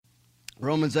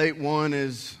Romans 8:1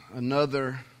 is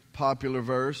another popular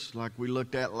verse like we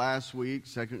looked at last week,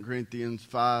 2 Corinthians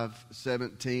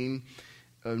 5:17.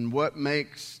 And what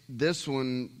makes this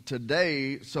one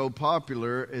today so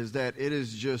popular is that it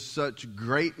is just such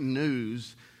great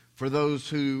news for those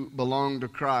who belong to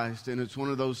Christ. And it's one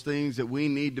of those things that we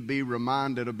need to be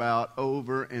reminded about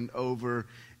over and over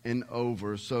and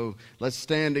over. So let's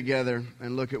stand together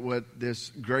and look at what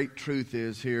this great truth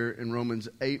is here in Romans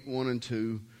 8:1 and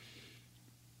 2.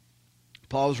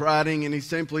 Paul's writing, and he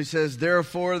simply says,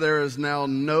 "Therefore there is now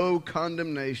no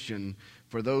condemnation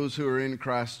for those who are in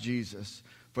Christ Jesus.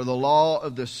 For the law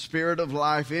of the Spirit of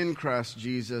life in Christ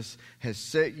Jesus has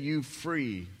set you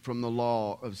free from the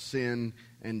law of sin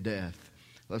and death."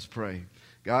 Let's pray.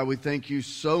 God, we thank you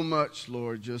so much,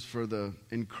 Lord, just for the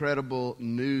incredible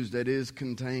news that is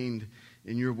contained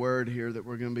in your word here that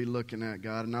we're going to be looking at,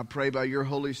 God. And I pray by your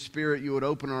Holy Spirit you would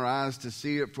open our eyes to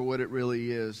see it for what it really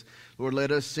is. Lord,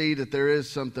 let us see that there is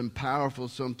something powerful,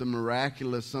 something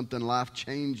miraculous, something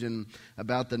life-changing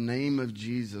about the name of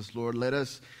Jesus. Lord, let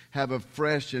us have a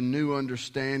fresh and new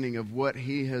understanding of what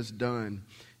he has done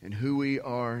and who we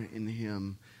are in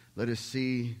him. Let us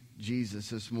see Jesus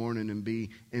this morning and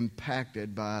be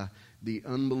impacted by the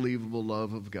unbelievable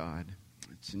love of God.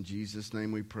 It's in Jesus'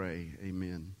 name we pray.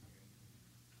 Amen.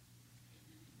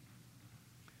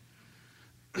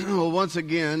 Well, once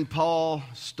again, Paul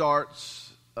starts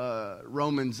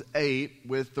Romans 8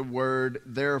 with the word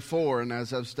therefore. And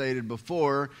as I've stated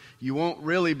before, you won't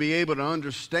really be able to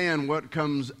understand what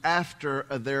comes after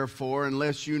a therefore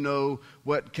unless you know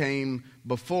what came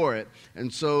before it.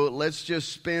 And so let's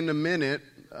just spend a minute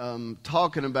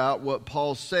talking about what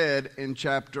Paul said in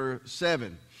chapter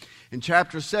 7. In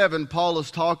chapter 7, Paul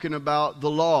is talking about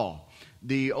the law.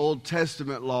 The Old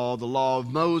Testament law, the law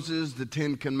of Moses, the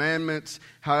Ten Commandments,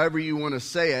 however you want to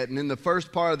say it. And in the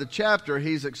first part of the chapter,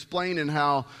 he's explaining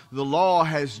how the law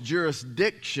has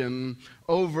jurisdiction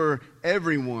over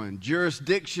everyone.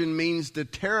 Jurisdiction means the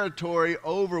territory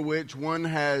over which one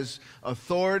has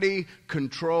authority,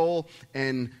 control,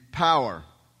 and power.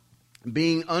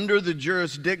 Being under the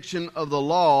jurisdiction of the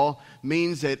law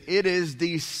means that it is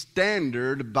the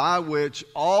standard by which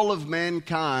all of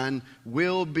mankind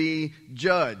will be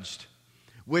judged,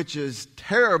 which is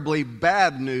terribly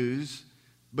bad news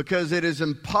because it is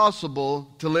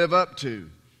impossible to live up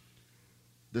to.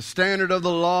 The standard of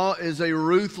the law is a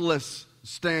ruthless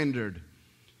standard,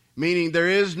 meaning there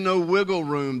is no wiggle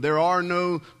room. There are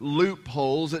no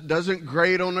loopholes. It doesn't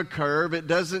grade on a curve. It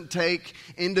doesn't take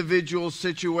individual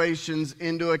situations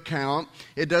into account.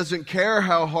 It doesn't care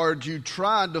how hard you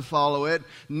tried to follow it,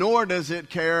 nor does it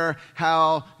care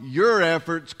how your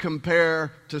efforts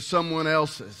compare to someone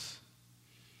else's.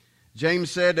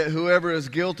 James said that whoever is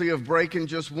guilty of breaking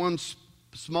just one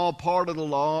small part of the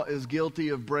law is guilty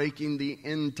of breaking the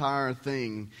entire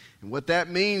thing. And what that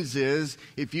means is,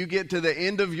 if you get to the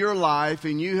end of your life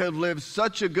and you have lived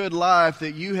such a good life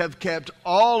that you have kept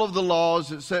all of the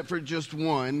laws except for just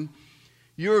one,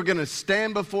 you're going to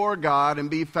stand before God and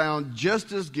be found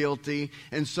just as guilty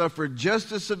and suffer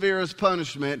just as severe as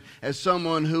punishment as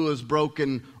someone who has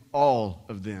broken all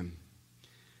of them.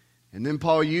 And then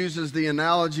Paul uses the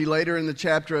analogy later in the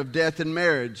chapter of death and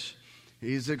marriage.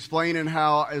 He's explaining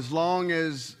how as long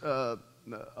as a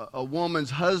woman's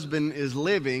husband is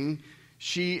living,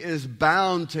 she is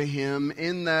bound to him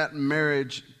in that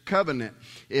marriage covenant.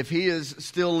 If he is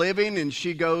still living and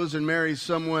she goes and marries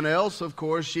someone else, of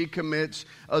course, she commits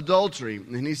adultery.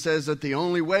 And he says that the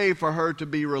only way for her to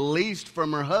be released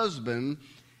from her husband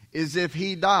is if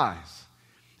he dies.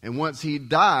 And once he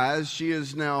dies, she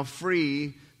is now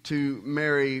free to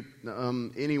marry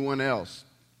anyone else.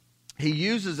 He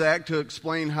uses that to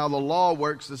explain how the law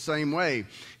works the same way.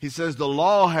 He says the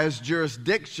law has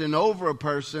jurisdiction over a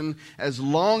person as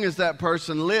long as that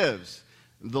person lives.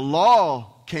 The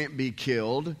law can't be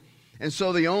killed, and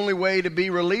so the only way to be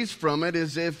released from it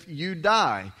is if you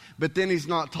die. But then he's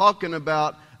not talking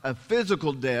about a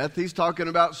physical death. He's talking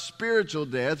about spiritual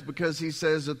death because he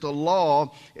says that the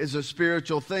law is a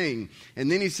spiritual thing.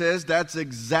 And then he says that's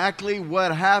exactly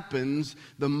what happens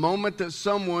the moment that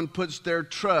someone puts their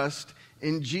trust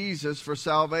in Jesus for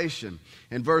salvation.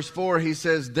 In verse 4 he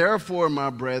says, "Therefore,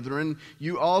 my brethren,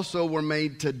 you also were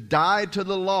made to die to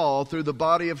the law through the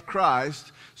body of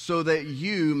Christ, so that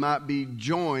you might be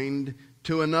joined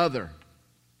to another."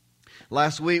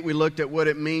 Last week we looked at what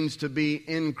it means to be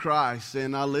in Christ,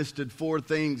 and I listed 4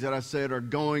 things that I said are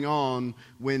going on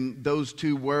when those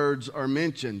two words are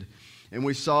mentioned. And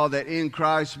we saw that in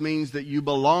Christ means that you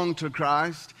belong to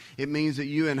Christ. It means that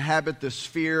you inhabit the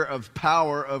sphere of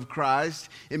power of Christ.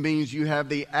 It means you have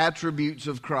the attributes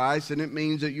of Christ, and it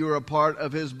means that you are a part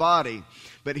of His body.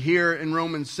 But here in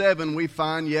Romans 7, we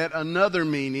find yet another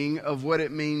meaning of what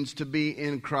it means to be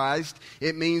in Christ.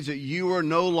 It means that you are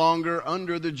no longer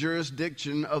under the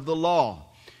jurisdiction of the law.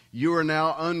 You are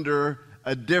now under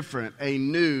a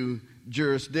new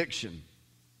jurisdiction.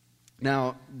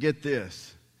 Now, get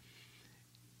this.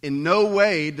 In no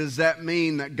way does that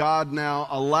mean that God now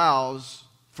allows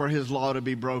for His law to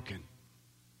be broken.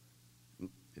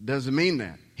 It doesn't mean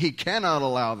that. He cannot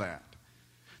allow that.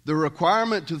 The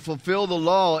requirement to fulfill the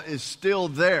law is still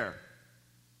there.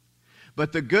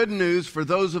 But the good news for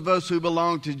those of us who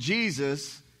belong to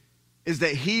Jesus is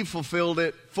that He fulfilled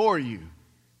it for you.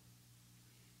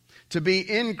 To be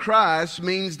in Christ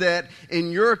means that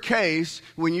in your case,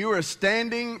 when you are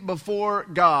standing before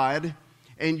God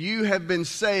and you have been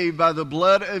saved by the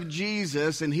blood of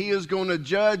Jesus, and He is going to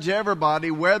judge everybody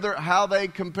how they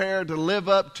compare to live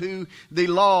up to the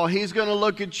law, He's going to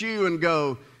look at you and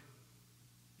go,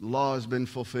 the law has been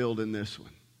fulfilled in this one.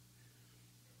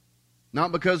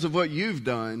 Not because of what you've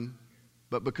done,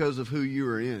 but because of who you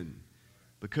are in.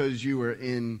 Because you are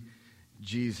in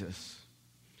Jesus.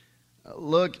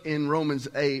 Look in Romans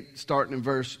 8, starting in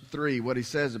verse 3, what he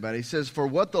says about it. He says, "For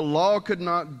what the law could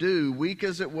not do, weak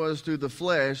as it was through the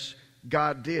flesh,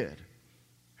 God did."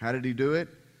 How did He do it?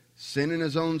 Sending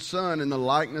His own Son in the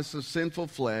likeness of sinful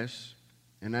flesh,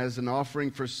 and as an offering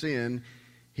for sin,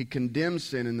 He condemned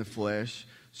sin in the flesh,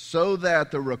 so that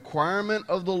the requirement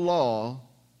of the law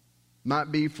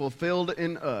might be fulfilled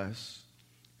in us,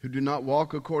 who do not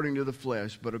walk according to the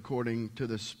flesh, but according to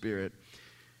the Spirit.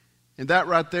 And that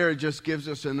right there just gives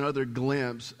us another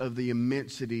glimpse of the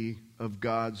immensity of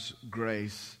God's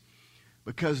grace.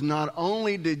 Because not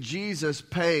only did Jesus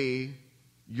pay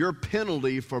your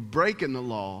penalty for breaking the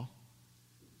law,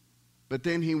 but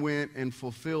then He went and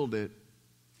fulfilled it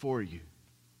for you.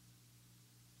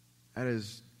 That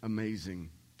is amazing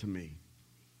to me.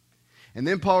 And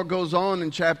then Paul goes on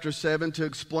in chapter 7 to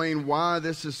explain why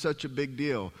this is such a big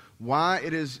deal. Why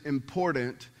it is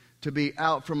important to be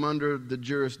out from under the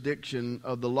jurisdiction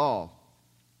of the law.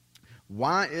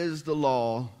 Why is the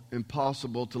law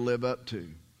impossible to live up to?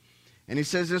 And he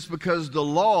says this because the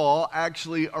law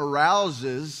actually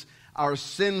arouses our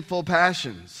sinful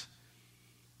passions.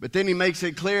 But then he makes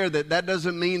it clear that that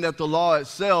doesn't mean that the law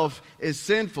itself is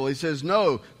sinful. He says,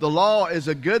 no, the law is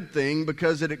a good thing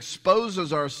because it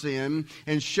exposes our sin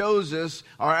and shows us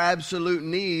our absolute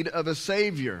need of a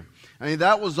Savior. I mean,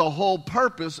 that was the whole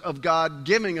purpose of God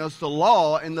giving us the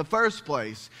law in the first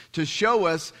place, to show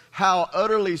us how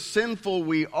utterly sinful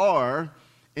we are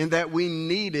and that we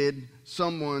needed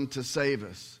someone to save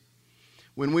us.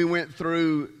 When we went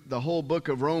through the whole book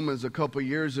of Romans a couple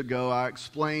years ago, I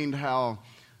explained how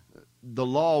the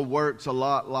law works a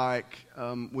lot like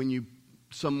when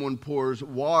someone pours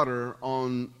water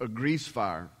on a grease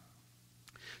fire.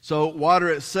 So water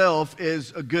itself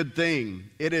is a good thing.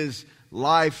 It is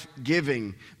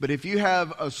life-giving. But if you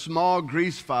have a small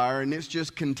grease fire and it's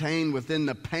just contained within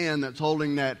the pan that's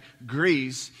holding that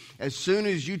grease, as soon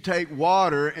as you take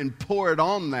water and pour it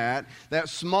on that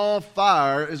small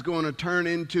fire is going to turn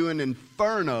into an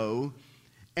inferno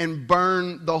and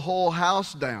burn the whole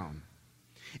house down.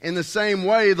 In the same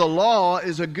way, the law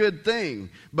is a good thing.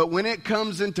 But when it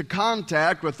comes into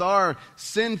contact with our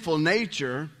sinful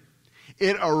nature,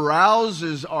 it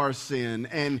arouses our sin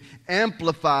and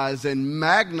amplifies and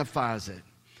magnifies it.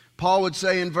 Paul would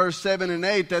say in verse 7 and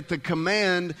 8 that the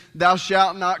command, "Thou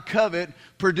shalt not covet,"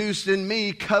 produced in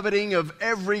me coveting of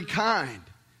every kind.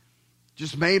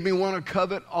 Just made me want to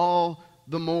covet all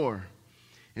the more.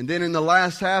 And then in the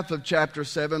last half of chapter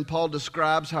 7, Paul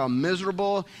describes how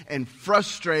miserable and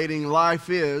frustrating life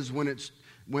is when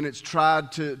it's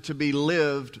tried to be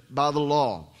lived by the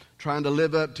law, trying to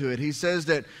live up to it. He says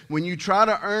that when you try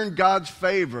to earn God's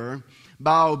favor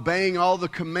by obeying all the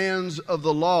commands of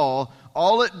the law,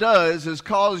 all it does is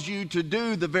cause you to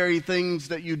do the very things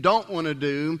that you don't want to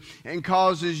do and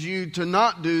causes you to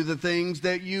not do the things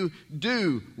that you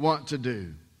do want to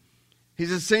do.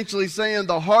 He's essentially saying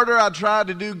the harder I tried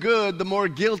to do good, the more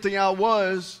guilty I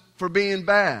was for being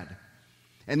bad.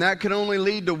 And that can only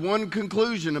lead to one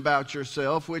conclusion about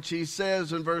yourself, which he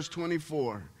says in verse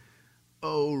 24,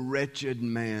 "O wretched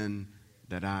man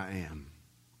that I am."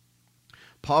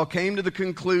 Paul came to the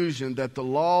conclusion that the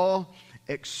law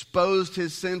exposed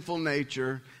his sinful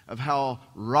nature of how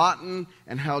rotten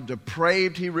and how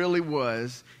depraved he really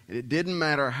was. And it didn't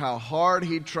matter how hard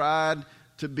he tried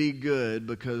to be good,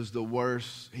 because the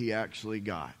worse he actually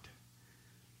got.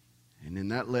 And then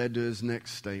that led to his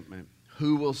next statement.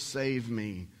 Who will save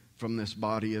me from this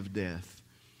body of death?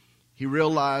 He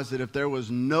realized that if there was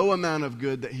no amount of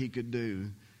good that he could do,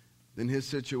 then his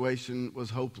situation was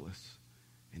hopeless.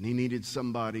 And he needed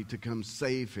somebody to come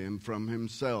save him from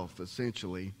himself,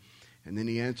 essentially. And then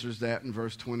he answers that in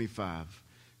verse 25.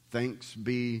 Thanks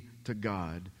be to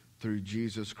God through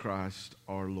Jesus Christ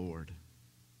our Lord.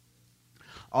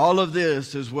 All of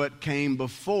this is what came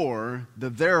before the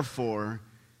therefore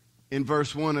in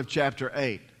verse 1 of chapter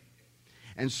 8.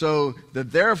 And so the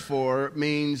therefore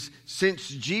means since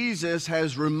Jesus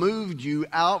has removed you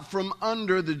out from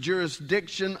under the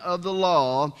jurisdiction of the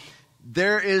law,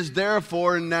 there is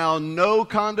therefore now no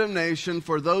condemnation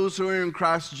for those who are in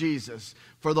Christ Jesus.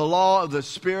 For the law of the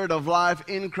Spirit of life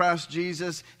in Christ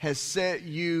Jesus has set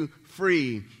you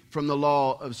free from the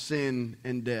law of sin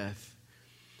and death.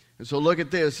 And so look at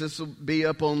this. This will be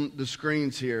up on the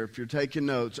screens here if you're taking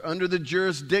notes. Under the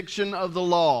jurisdiction of the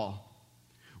law,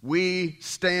 we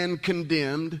stand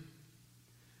condemned,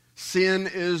 sin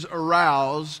is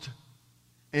aroused,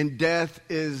 and death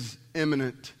is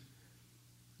imminent.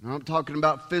 I'm not talking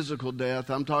about physical death.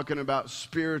 I'm talking about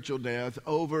spiritual death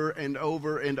over and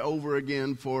over and over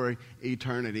again for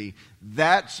eternity.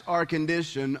 That's our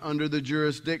condition under the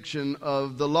jurisdiction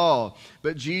of the law.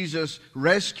 But Jesus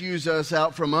rescues us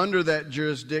out from under that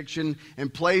jurisdiction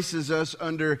and places us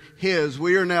under His.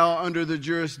 We are now under the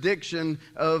jurisdiction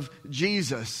of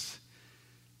Jesus.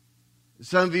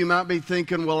 Some of you might be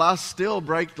thinking, well, I still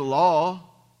break the law.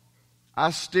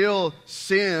 I still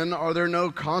sin. Are there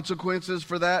no consequences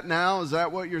for that now? Is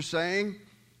that what you're saying?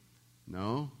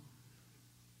 No.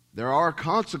 There are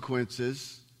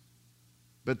consequences,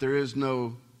 but there is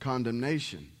no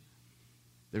condemnation.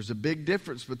 There's a big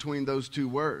difference between those two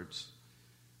words.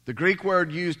 The Greek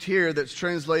word used here that's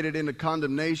translated into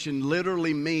condemnation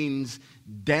literally means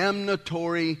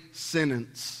damnatory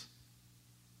sentence.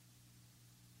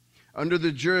 Under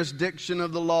the jurisdiction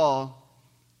of the law,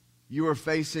 you are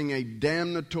facing a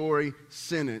damnatory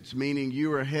sentence, meaning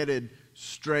you are headed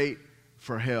straight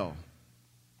for hell.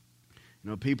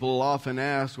 You know, people often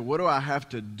ask, well, what do I have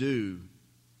to do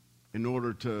in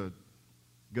order to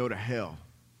go to hell?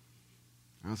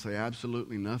 I'll say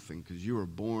absolutely nothing, because you were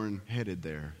born headed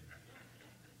there.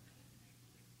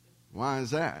 Why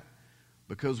is that?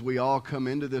 Because we all come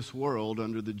into this world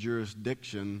under the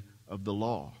jurisdiction of the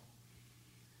law.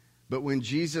 But when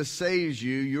Jesus saves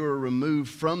you, you are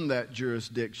removed from that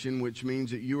jurisdiction, which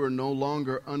means that you are no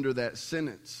longer under that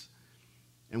sentence.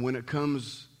 And when it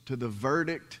comes to the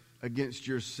verdict against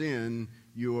your sin,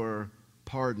 you are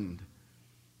pardoned.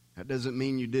 That doesn't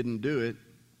mean you didn't do it.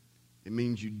 It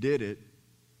means you did it,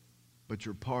 but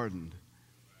you're pardoned.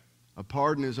 A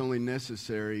pardon is only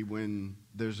necessary when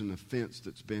there's an offense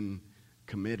that's been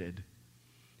committed.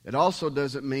 It also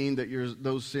doesn't mean that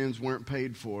those sins weren't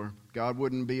paid for. God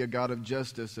wouldn't be a God of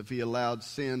justice if He allowed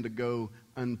sin to go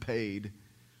unpaid.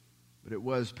 But it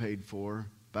was paid for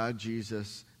by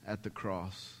Jesus at the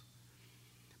cross.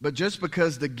 But just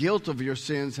because the guilt of your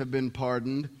sins have been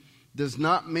pardoned does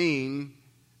not mean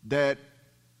that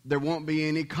there won't be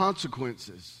any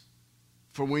consequences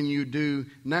for when you do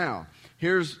now.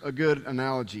 Here's a good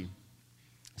analogy.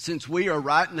 Since we are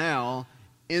right now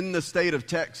in the state of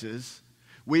Texas,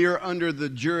 we are under the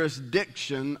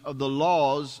jurisdiction of the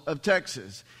laws of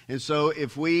Texas. And so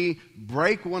if we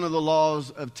break one of the laws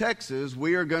of Texas,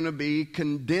 we are going to be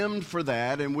condemned for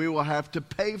that, and we will have to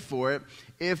pay for it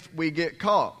if we get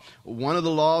caught. One of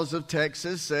the laws of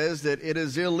Texas says that it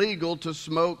is illegal to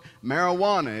smoke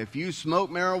marijuana. If you smoke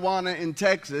marijuana in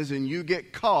Texas and you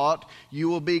get caught, you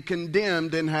will be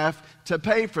condemned and have to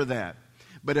pay for that.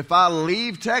 But if I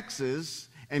leave Texas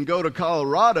and go to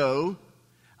Colorado,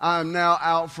 I'm now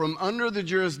out from under the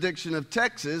jurisdiction of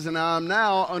Texas, and I'm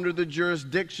now under the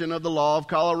jurisdiction of the law of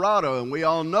Colorado. And we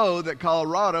all know that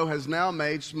Colorado has now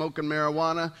made smoking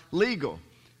marijuana legal.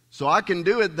 So I can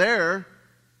do it there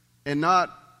and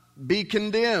not be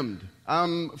condemned.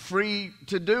 I'm free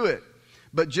to do it.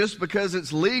 But just because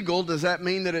it's legal, does that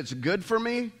mean that it's good for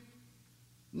me?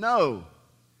 No.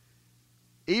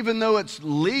 Even though it's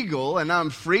legal and I'm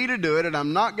free to do it and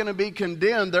I'm not going to be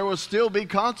condemned, there will still be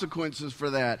consequences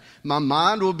for that. My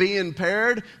mind will be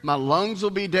impaired. My lungs will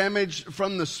be damaged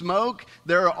from the smoke.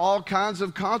 There are all kinds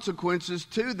of consequences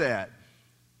to that,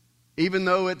 even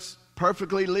though it's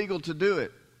perfectly legal to do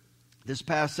it. This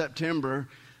past September,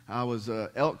 I was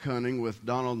elk hunting with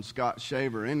Donald and Scott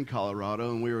Shaver in Colorado,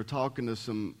 and we were talking to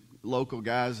some local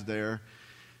guys there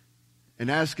and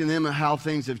asking them how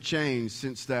things have changed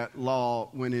since that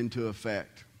law went into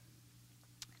effect.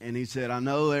 And he said, I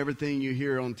know everything you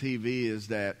hear on TV is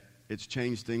that it's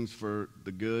changed things for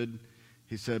the good.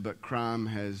 He said, but crime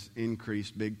has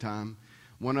increased big time.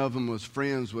 One of them was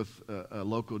friends with a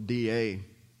local DA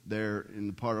there in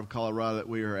the part of Colorado that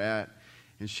we were at.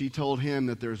 And she told him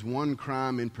that there's one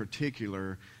crime in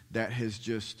particular that has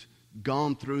just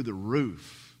gone through the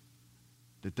roof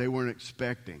that they weren't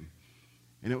expecting.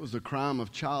 And it was the crime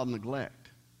of child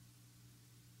neglect.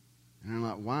 And I'm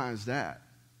like, why is that?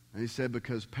 And he said,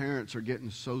 because parents are getting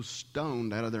so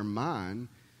stoned out of their mind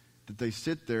that they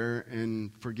sit there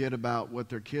and forget about what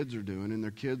their kids are doing, and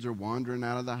their kids are wandering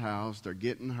out of the house, they're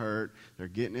getting hurt, they're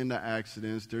getting into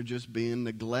accidents, they're just being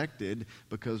neglected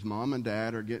because mom and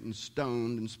dad are getting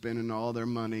stoned and spending all their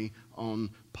money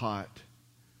on pot.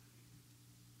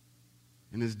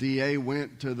 And his DA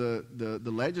went to the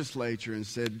legislature and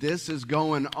said, this is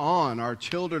going on, our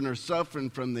children are suffering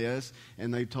from this,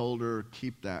 and they told her,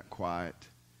 keep that quiet.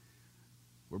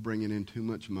 We're bringing in too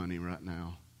much money right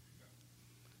now.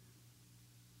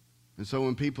 And so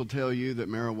when people tell you that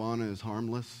marijuana is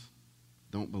harmless,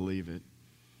 don't believe it.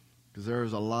 Because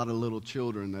there's a lot of little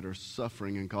children that are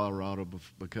suffering in Colorado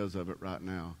because of it right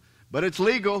now. But it's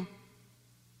legal.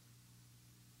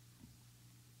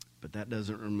 But that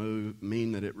doesn't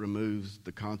mean that it removes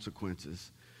the consequences.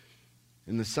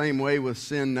 In the same way with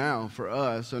sin now, for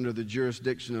us, under the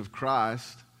jurisdiction of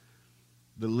Christ,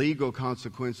 the legal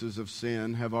consequences of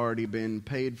sin have already been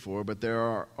paid for, but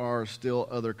there are still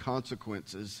other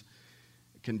consequences.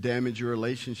 It can damage your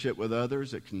relationship with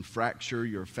others. It can fracture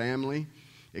your family.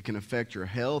 It can affect your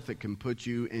health. It can put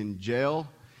you in jail.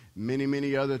 Many,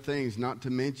 many other things, not to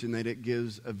mention that it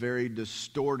gives a very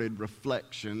distorted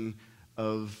reflection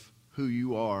of who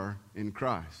you are in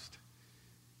Christ.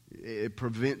 It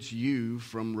prevents you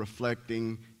from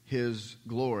reflecting His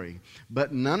glory.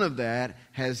 But none of that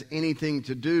has anything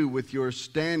to do with your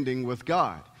standing with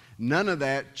God. None of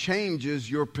that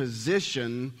changes your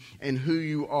position and who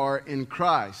you are in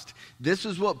Christ. This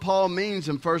is what Paul means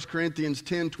in 1 Corinthians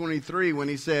 10:23 when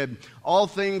he said, all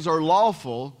things are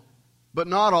lawful, but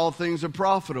not all things are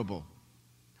profitable.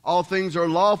 All things are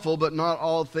lawful, but not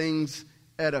all things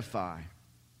edify.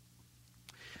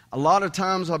 A lot of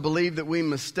times I believe that we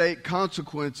mistake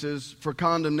consequences for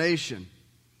condemnation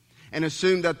and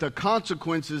assume that the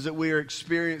consequences that we are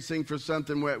experiencing for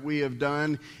something that we have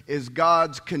done is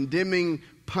God's condemning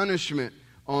punishment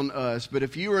on us. But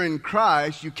if you are in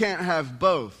Christ, you can't have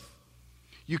both.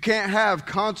 You can't have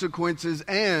consequences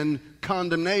and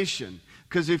condemnation.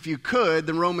 Because if you could,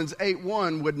 then Romans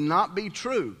 8:1 would not be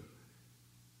true.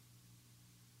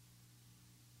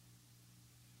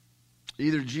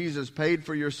 Either Jesus paid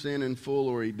for your sin in full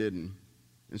or He didn't.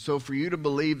 And so for you to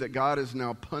believe that God is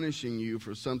now punishing you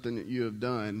for something that you have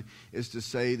done is to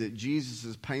say that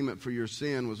Jesus' payment for your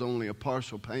sin was only a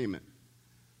partial payment.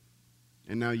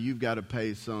 And now you've got to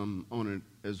pay some on it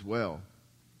as well.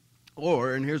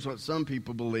 Or, and here's what some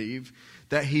people believe,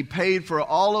 that He paid for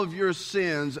all of your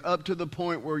sins up to the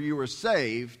point where you were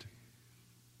saved,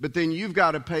 but then you've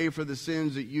got to pay for the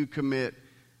sins that you commit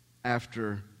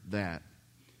after that.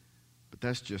 But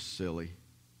that's just silly.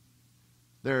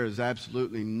 There is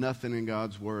absolutely nothing in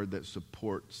God's Word that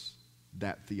supports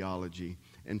that theology.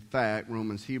 In fact,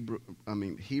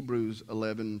 Hebrews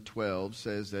 11:12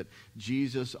 says that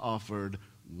Jesus offered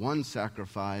one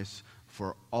sacrifice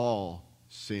for all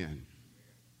sin.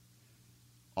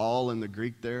 All in the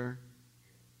Greek there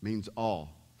means all.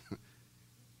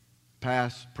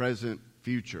 Past, present,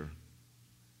 future.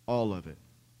 All of it.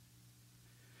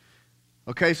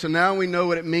 Okay, so now we know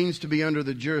what it means to be under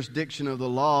the jurisdiction of the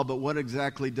law, but what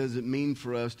exactly does it mean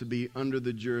for us to be under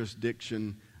the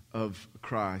jurisdiction of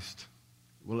Christ?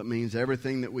 Well, it means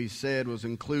everything that we said was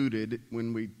included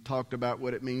when we talked about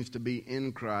what it means to be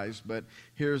in Christ, but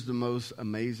here's the most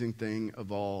amazing thing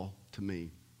of all to me.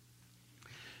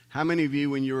 How many of you,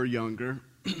 when you were younger,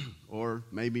 or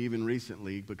maybe even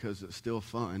recently because it's still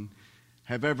fun,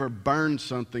 have ever burned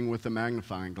something with a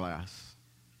magnifying glass?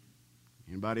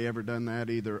 Anybody ever done that?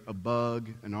 Either a bug,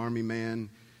 an army man,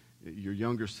 your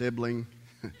younger sibling?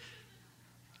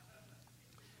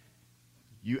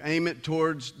 You aim it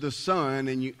towards the sun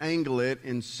and you angle it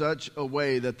in such a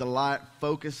way that the light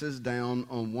focuses down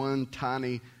on one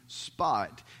tiny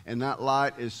spot. And that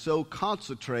light is so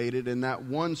concentrated in that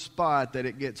one spot that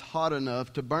it gets hot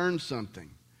enough to burn something.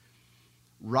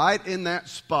 Right in that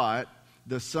spot,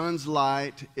 the sun's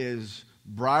light is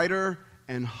brighter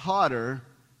and hotter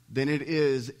than it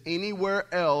is anywhere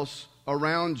else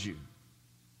around you.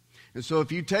 And so if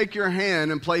you take your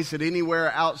hand and place it anywhere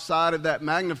outside of that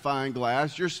magnifying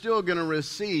glass, you're still going to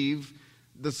receive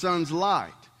the sun's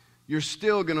light. You're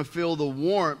still going to feel the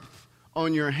warmth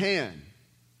on your hand.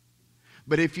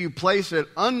 But if you place it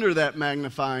under that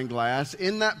magnifying glass,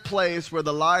 in that place where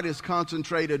the light is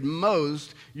concentrated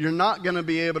most, you're not going to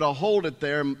be able to hold it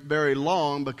there very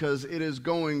long because it is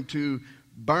going to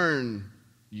burn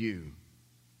you.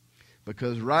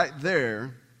 Because right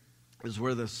there is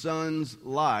where the sun's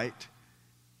light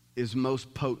is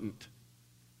most potent,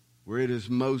 where it is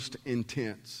most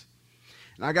intense.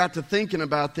 And I got to thinking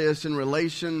about this in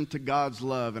relation to God's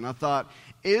love, and I thought,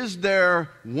 is there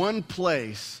one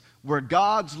place where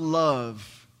God's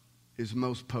love is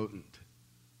most potent,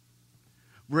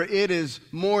 where it is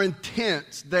more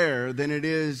intense there than it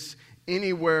is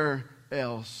anywhere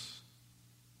else?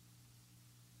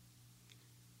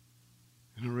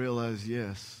 And I realized,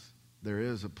 yes, there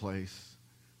is a place,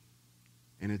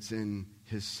 and it's in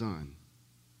His Son.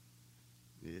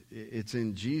 It's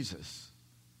in Jesus.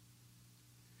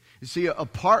 You see,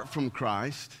 apart from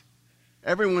Christ,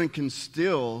 everyone can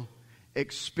still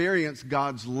experience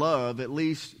God's love, at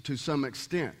least to some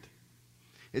extent.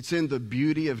 It's in the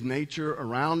beauty of nature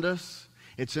around us.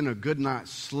 It's in a good night's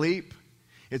sleep.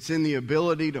 It's in the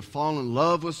ability to fall in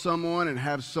love with someone and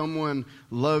have someone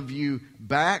love you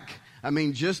back. I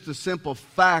mean, just the simple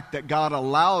fact that God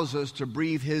allows us to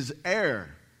breathe His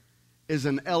air is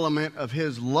an element of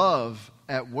His love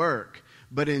at work.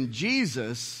 But in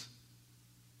Jesus,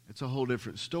 it's a whole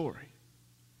different story,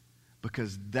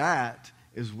 because that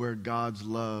is where God's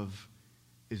love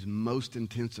is most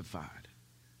intensified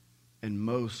and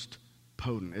most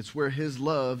potent. It's where His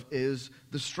love is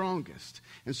the strongest.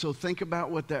 And so think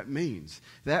about what that means.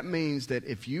 That means that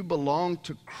if you belong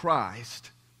to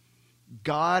Christ,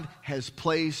 God has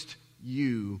placed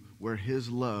you where His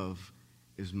love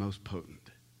is most potent.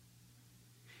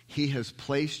 He has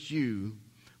placed you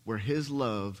where His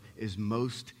love is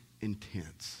most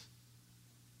intense,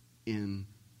 in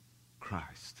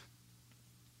Christ.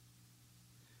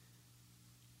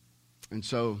 And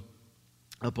so,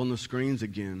 up on the screens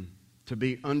again, to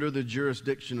be under the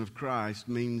jurisdiction of Christ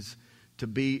means to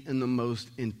be in the most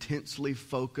intensely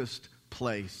focused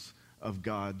place of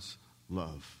God's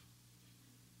love.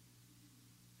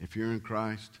 If you're in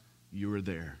Christ, you are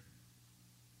there.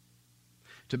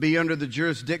 To be under the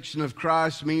jurisdiction of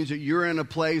Christ means that you're in a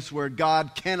place where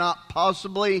God cannot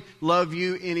possibly love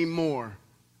you anymore,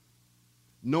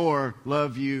 nor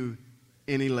love you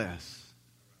any less.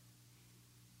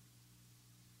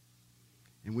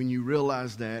 And when you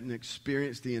realize that and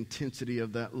experience the intensity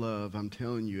of that love, I'm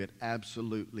telling you, it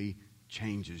absolutely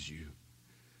changes you.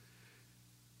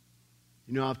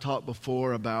 You know, I've talked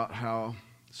before about how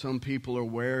some people are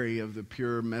wary of the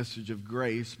pure message of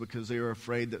grace because they are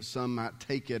afraid that some might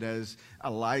take it as a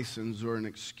license or an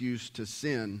excuse to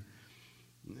sin.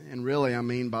 And really, I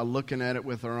mean, by looking at it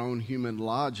with our own human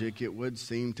logic, it would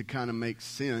seem to kind of make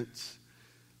sense.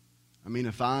 I mean,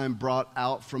 if I'm brought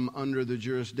out from under the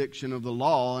jurisdiction of the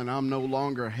law and I'm no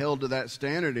longer held to that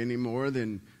standard anymore,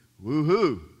 then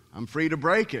woohoo, I'm free to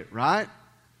break it, right?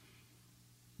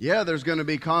 Yeah, there's going to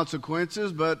be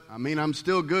consequences, but I mean, I'm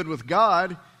still good with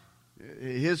God.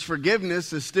 His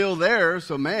forgiveness is still there,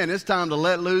 so man, it's time to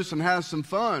let loose and have some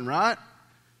fun, right?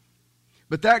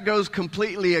 But that goes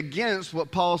completely against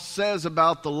what Paul says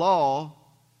about the law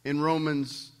in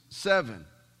Romans 7.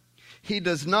 He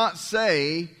does not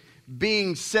say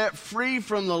being set free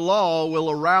from the law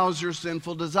will arouse your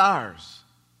sinful desires.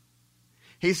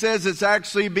 He says it's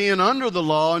actually being under the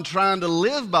law and trying to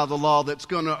live by the law that's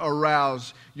going to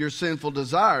arouse your sinful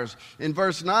desires. In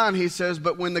verse 9 he says,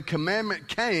 but when the commandment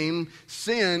came,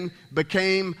 sin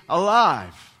became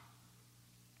alive.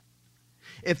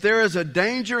 If there is a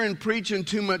danger in preaching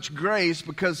too much grace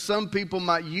because some people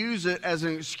might use it as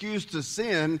an excuse to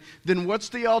sin, then what's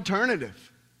the alternative?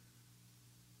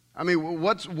 I mean,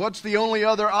 what's the only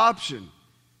other option?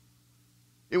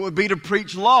 It would be to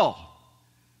preach law.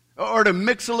 Or to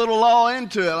mix a little law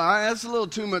into it. That's a little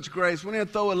too much grace. We need to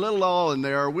throw a little law in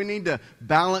there. Or we need to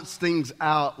balance things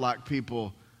out, like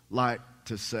people like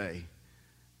to say.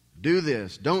 Do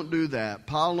this, don't do that.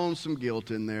 Pile on some guilt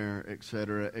in there,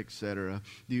 etc., etc.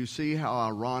 Do you see how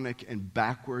ironic and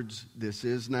backwards this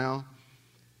is now?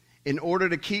 In order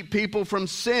to keep people from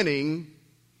sinning,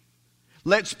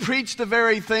 let's preach the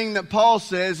very thing that Paul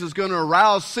says is going to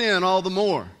arouse sin all the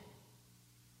more.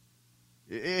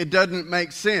 It doesn't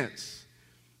make sense.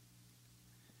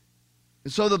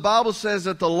 And so the Bible says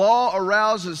that the law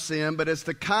arouses sin, but it's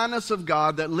the kindness of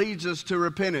God that leads us to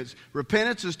repentance.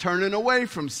 Repentance is turning away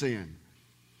from sin.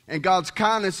 And God's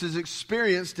kindness is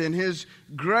experienced in His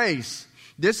grace.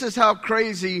 This is how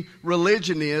crazy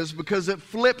religion is, because it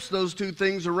flips those two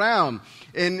things around.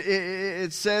 And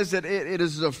it says that it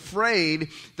is afraid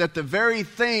that the very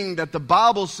thing that the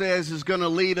Bible says is going to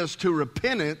lead us to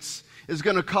repentance is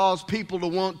going to cause people to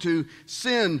want to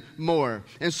sin more.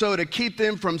 And so to keep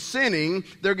them from sinning,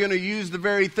 they're going to use the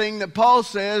very thing that Paul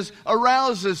says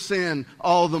arouses sin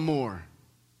all the more.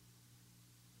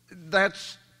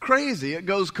 That's crazy. It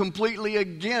goes completely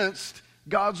against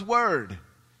God's word.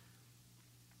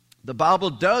 The Bible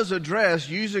does address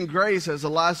using grace as a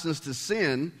license to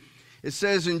sin. It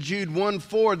says in Jude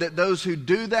 1:4 that those who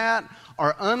do that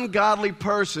are ungodly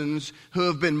persons who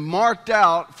have been marked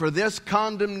out for this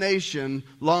condemnation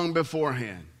long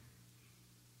beforehand.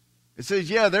 It says,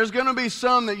 yeah, there's going to be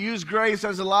some that use grace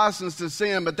as a license to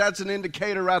sin, but that's an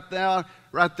indicator right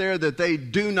there that they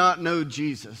do not know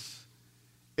Jesus.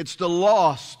 It's the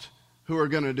lost who are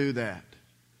going to do that,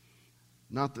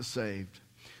 not the saved.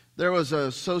 There was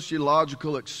a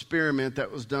sociological experiment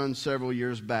that was done several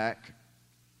years back.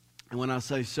 And when I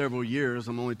say several years,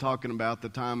 I'm only talking about the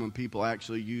time when people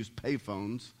actually used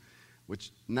payphones,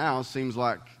 which now seems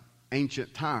like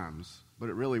ancient times, but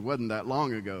it really wasn't that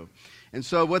long ago. And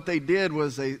so what they did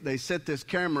was they set this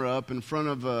camera up in front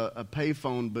of a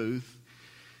payphone booth,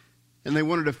 and they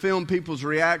wanted to film people's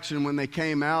reaction when they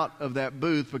came out of that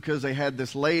booth, because they had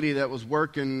this lady that was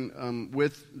working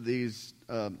with these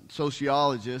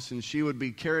sociologists, and she would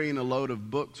be carrying a load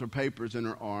of books or papers in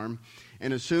her arm.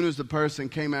 And as soon as the person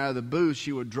came out of the booth,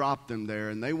 she would drop them there.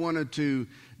 And they wanted to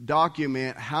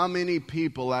document how many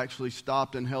people actually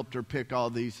stopped and helped her pick all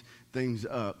these things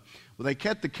up. Well, they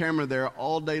kept the camera there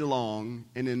all day long,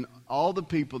 and in all the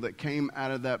people that came out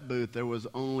of that booth, there was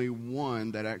only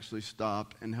one that actually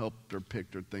stopped and helped her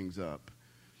pick her things up.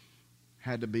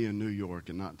 Had to be in New York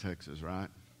and not Texas, right?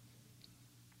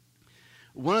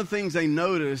 One of the things they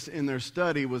noticed in their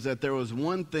study was that there was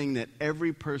one thing that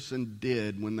every person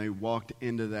did when they walked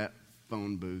into that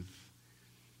phone booth.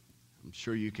 I'm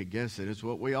sure you could guess it. It's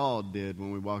what we all did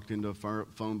when we walked into a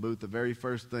phone booth. The very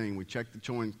first thing, we checked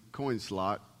the coin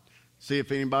slot, see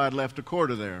if anybody had left a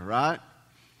quarter there, right?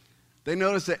 They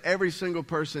noticed that every single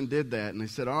person did that, and they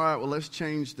said, all right, well, let's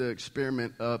change the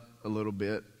experiment up a little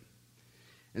bit.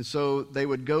 And so they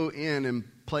would go in and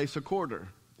place a quarter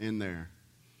in there.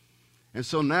 And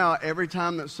so now every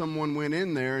time that someone went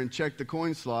in there and checked the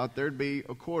coin slot, there'd be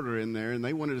a quarter in there, and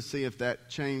they wanted to see if that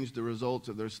changed the results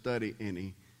of their study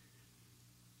any.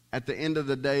 At the end of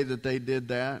the day that they did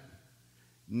that,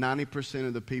 90%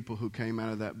 of the people who came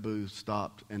out of that booth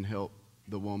stopped and helped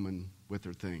the woman with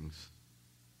her things.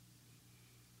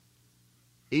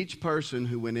 Each person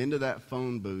who went into that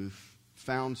phone booth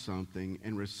found something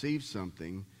and received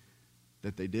something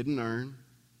that they didn't earn,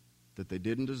 that they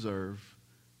didn't deserve,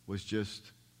 was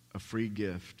just a free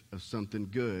gift of something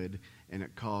good, and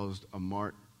it caused a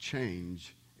marked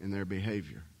change in their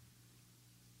behavior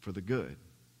for the good.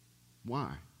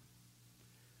 Why?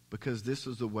 Because this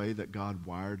is the way that God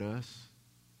wired us,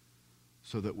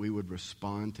 so that we would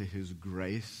respond to His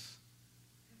grace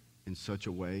in such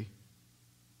a way.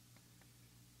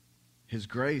 His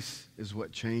grace is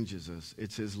what changes us.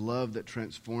 It's His love that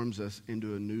transforms us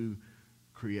into a new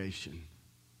creation.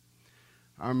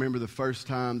 I remember the first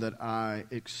time that I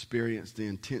experienced the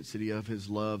intensity of His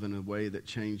love in a way that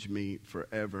changed me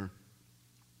forever.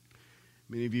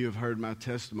 Many of you have heard my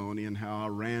testimony and how I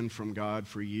ran from God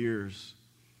for years,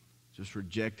 just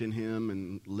rejecting Him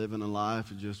and living a life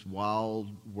of just wild,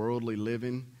 worldly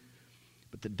living.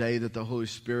 But the day that the Holy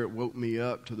Spirit woke me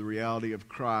up to the reality of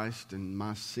Christ and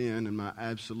my sin and my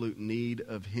absolute need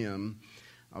of Him,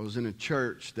 I was in a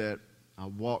church that I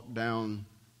walked down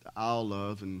the aisle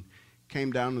of and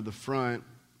came down to the front,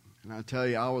 and I tell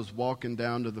you, I was walking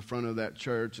down to the front of that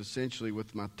church essentially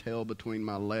with my tail between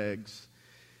my legs,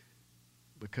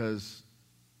 because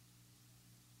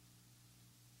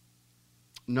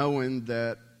knowing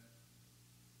that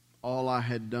all I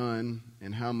had done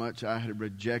and how much I had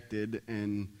rejected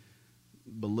and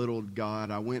belittled God,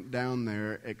 I went down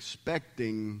there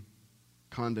expecting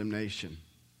condemnation.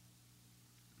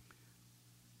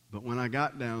 But when I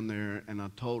got down there and I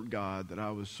told God that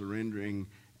I was surrendering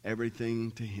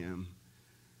everything to Him,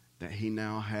 that He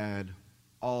now had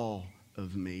all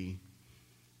of me,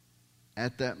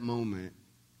 at that moment,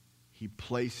 He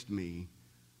placed me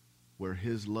where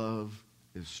His love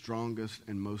is strongest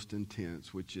and most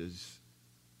intense, which is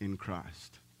in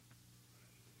Christ.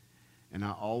 And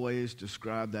I always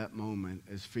describe that moment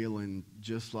as feeling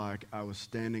just like I was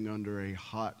standing under a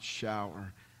hot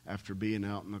shower after being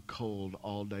out in the cold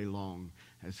all day long,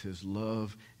 as His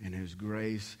love and His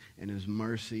grace and His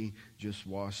mercy just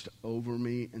washed over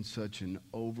me in such an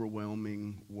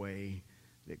overwhelming way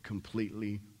that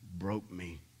completely broke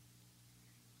me.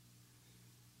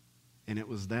 And it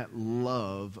was that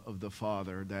love of the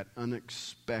Father, that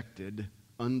unexpected,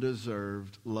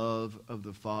 undeserved love of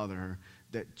the Father,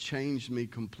 that changed me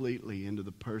completely into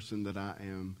the person that I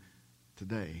am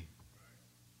today.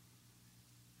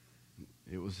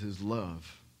 It was his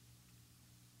love.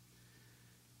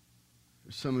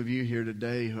 There's some of you here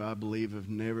today who I believe have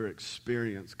never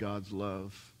experienced God's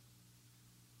love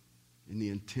in the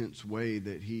intense way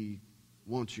that he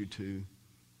wants you to.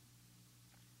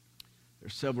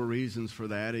 There's several reasons for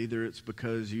that. Either it's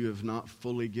because you have not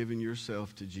fully given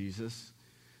yourself to Jesus.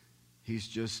 He's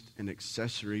just an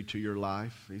accessory to your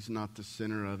life. He's not the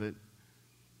center of it.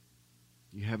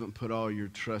 You haven't put all your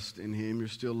trust in him. You're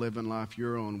still living life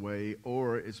your own way.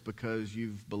 Or it's because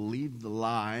you've believed the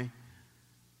lie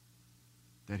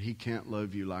that he can't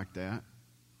love you like that.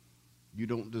 You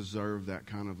don't deserve that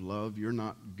kind of love. You're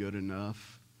not good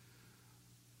enough.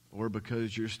 Or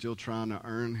because you're still trying to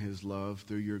earn his love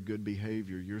through your good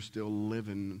behavior. You're still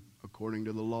living according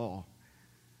to the law.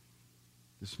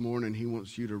 This morning, he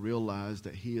wants you to realize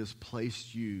that he has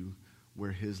placed you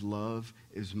where his love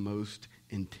is most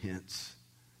intense.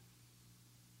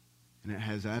 And it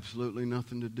has absolutely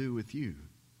nothing to do with you.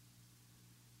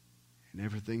 And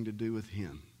everything to do with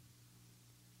him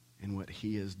and what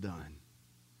he has done.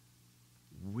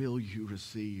 Will you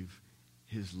receive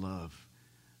his love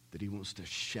that he wants to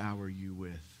shower you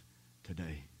with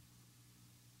today?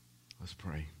 Let's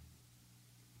pray.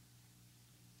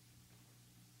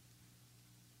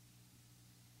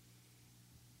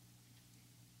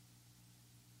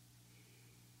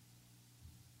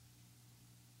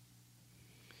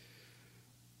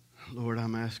 Lord,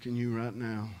 I'm asking you right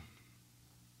now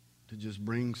to just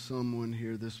bring someone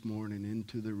here this morning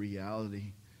into the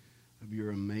reality of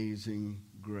your amazing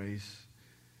grace,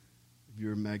 of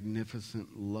your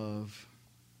magnificent love.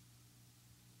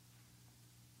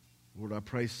 Lord, I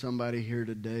pray somebody here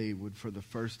today would, for the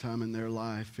first time in their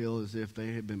life, feel as if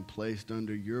they had been placed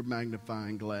under your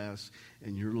magnifying glass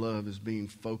and your love is being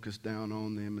focused down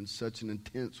on them in such an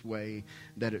intense way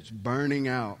that it's burning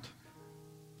out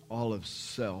all of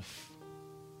self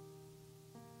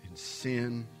and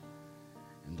sin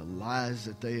and the lies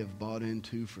that they have bought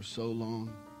into for so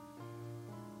long.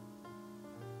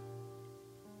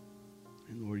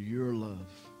 And Lord, your love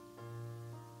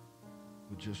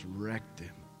will just wreck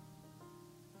them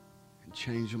and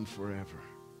change them forever.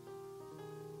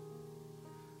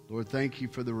 Lord, thank you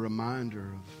for the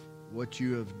reminder of what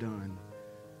you have done.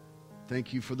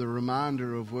 Thank you for the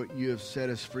reminder of what you have set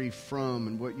us free from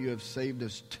and what you have saved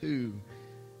us to.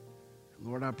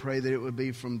 Lord, I pray that it would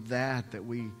be from that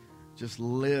we just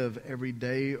live every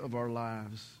day of our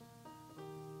lives.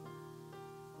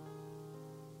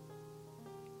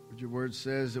 Lord, your word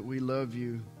says that we love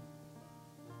you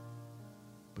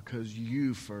because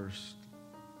you first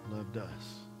loved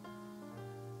us.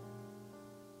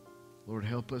 Lord,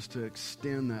 help us to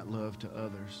extend that love to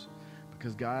others.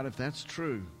 Because God, if that's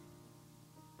true,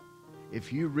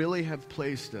 if you really have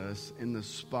placed us in the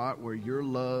spot where your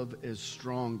love is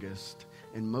strongest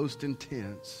and most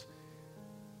intense,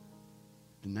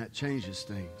 then that changes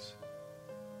things.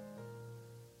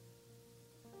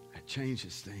 That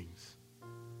changes things.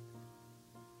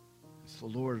 So,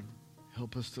 Lord,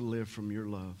 help us to live from your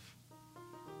love.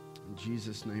 In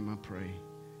Jesus' name I pray.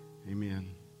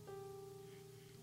 Amen.